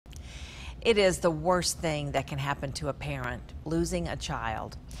It is the worst thing that can happen to a parent, losing a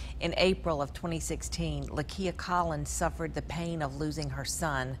child. In April of 2016, Lakeya Collins suffered the pain of losing her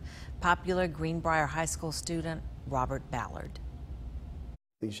son, popular Greenbrier High School student Robert Ballard.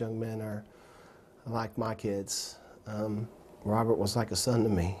 These young men are like my kids. Robert was like a son to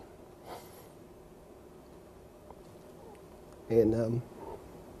me. And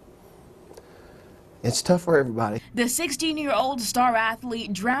it's tough for everybody. The 16-year-old star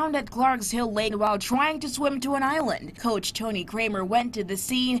athlete drowned at Clarks Hill Lake while trying to swim to an island. Coach Tony Kramer went to the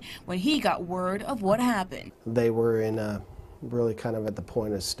scene when he got word of what happened. They were in a really kind of at the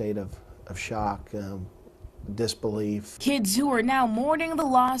point of state of shock, disbelief. Kids who are now mourning the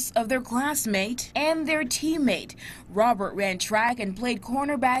loss of their classmate and their teammate. Robert ran track and played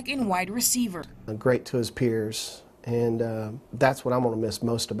cornerback and wide receiver. Great to his peers, and that's what I'm going to miss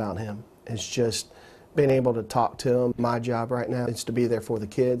most about him. It's just being able to talk to him. My job right now is to be there for the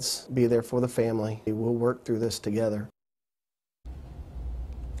kids, be there for the family. We'll work through this together.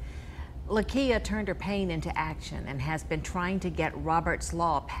 Lakeya turned her pain into action and has been trying to get Robert's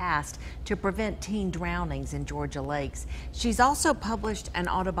Law passed to prevent teen drownings in Georgia lakes. She's also published an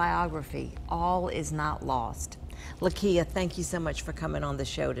autobiography, All Is Not Lost. Lakeya, thank you so much for coming on the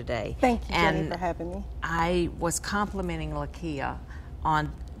show today. Thank you, Jennie, for having me. I was complimenting Lakeya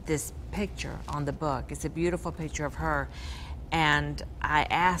on this picture on the book. It's a beautiful picture of her. And I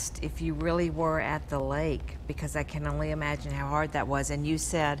asked if you really were at the lake, because I can only imagine how hard that was. And you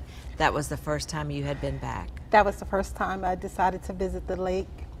said that was the first time you had been back. That was the first time I decided to visit the lake.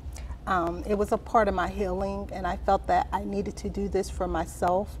 It was a part of my healing, and I felt that I needed to do this for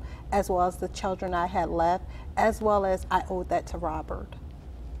myself, as well as the children I had left, as well as I owed that to Robert.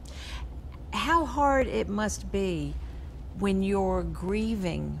 How hard it must be when you're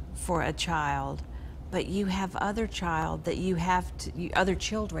grieving for a child, but you have other child that you have to, other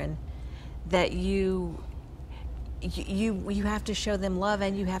children that you have to show them love,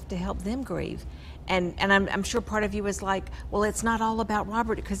 and you have to help them grieve. And I'm sure part of you is like, well, it's not all about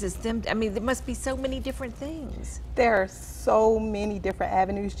Robert because it's them. I mean, there must be so many different things. There are so many different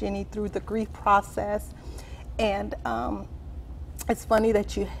avenues, Jennie, through the grief process. And it's funny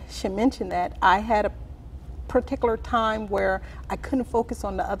that you should mention that. I had a particular time where I couldn't focus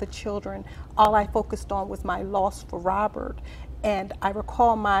on the other children. All I focused on was my loss for Robert. And I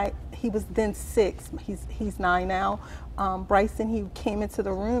recall he was then 6, he's 9 now. Bryson, he came into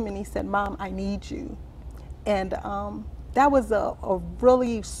the room and he said, "Mom, I need you." And that was a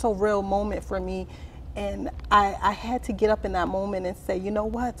really surreal moment for me. And I had to get up in that moment and say, you know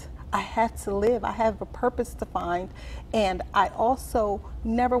what? I have to live. I have a purpose to find. And I also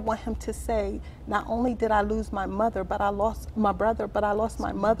never want him to say, not only did I lose my mother, but I lost my brother, but I lost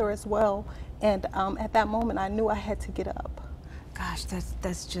my mother as well. And at that moment, I knew I had to get up. Gosh,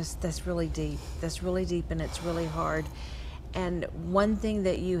 that's really deep. That's really deep, and it's really hard. And one thing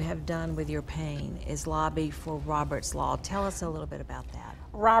that you have done with your pain is lobby for Robert's Law. Tell us a little bit about that.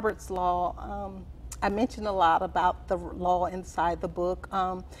 Robert's Law. I mentioned a lot about the law inside the book.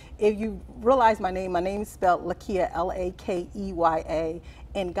 If you realize my name is spelled Lakeya, L-A-K-E-Y-A,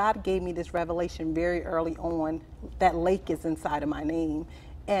 and God gave me this revelation very early on that lake is inside of my name.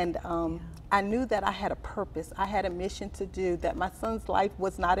 And I knew that I had a purpose. I had a mission to do, that my son's life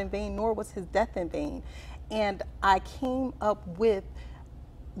was not in vain, nor was his death in vain. And I came up with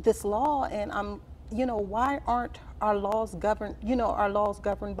this law, and why aren't our laws governed, our laws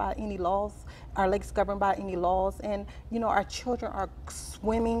governed by any laws, our lakes governed by any laws, and our children are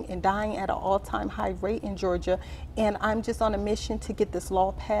swimming and dying at an all-time high rate in Georgia, and I'm just on a mission to get this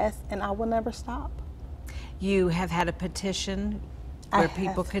law passed, and I will never stop. You have had a petition where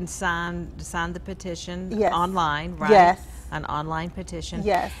people can sign the petition. Yes. Online, right? Yes. An online petition.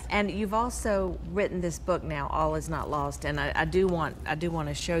 Yes. And you've also written this book now, All Is Not Lost, and I do want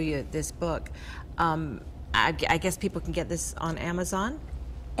to show you this book. I guess people can get this on Amazon?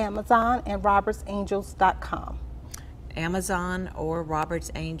 Amazon and robertsangels.com. Amazon or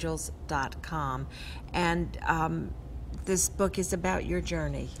robertsangels.com. And this book is about your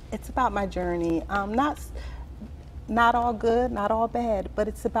journey. It's about my journey. Not all good, not all bad, but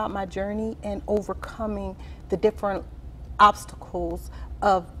it's about my journey and overcoming the different obstacles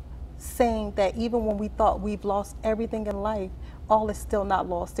of saying that even when we thought we've lost everything in life, all is still not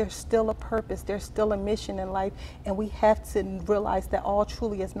lost. There's still a purpose, there's still a mission in life, and we have to realize that all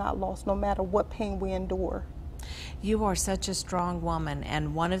truly is not lost, no matter what pain we endure. You are such a strong woman,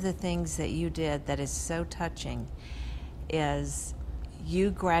 and one of the things that you did that is so touching is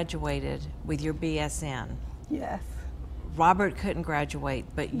you graduated with your BSN. Yes. Robert couldn't graduate,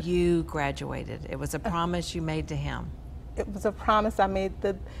 but you graduated. It was a promise you made to him. It was a promise I made.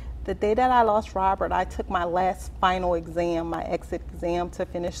 The day that I lost Robert, I took my last final exam, my exit exam to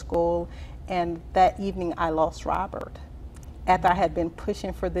finish school, and that evening I lost Robert. After I had been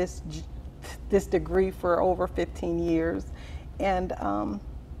pushing for this degree for over 15 years. And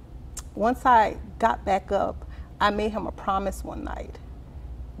once I got back up, I made him a promise one night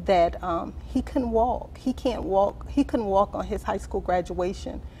that he couldn't walk. He couldn't walk on his high school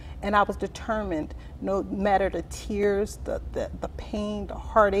graduation. And I was determined, no matter the tears, the pain, the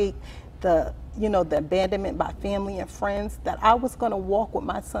heartache, the abandonment by family and friends, that I was going to walk with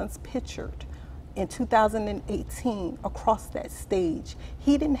my son's picture in 2018 across that stage.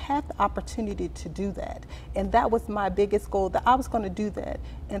 He didn't have the opportunity to do that. And that was my biggest goal, that I was going to do that.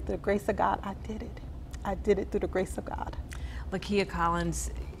 And through the grace of God, I did it. I did it through the grace of God. Lakeya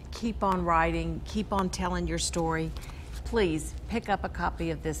Collins, keep on writing, keep on telling your story. Please pick up a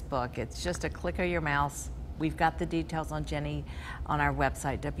copy of this book. It's just a click of your mouse. We've got the details on Jennie on our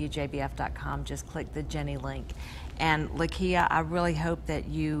website, WJBF.com. Just click the Jennie link. And Lakeya, I really hope that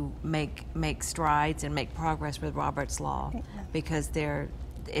you make strides and make progress with Robert's Law, because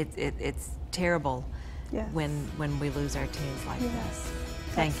it's terrible when we lose our teens like this.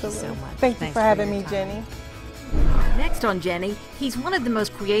 Thank you so much. Thank you for having me, Jennie. Next on Jennie, he's one of the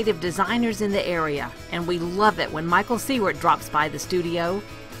most creative designers in the area, and we love it when Michael Seward drops by the studio.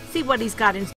 See what he's got in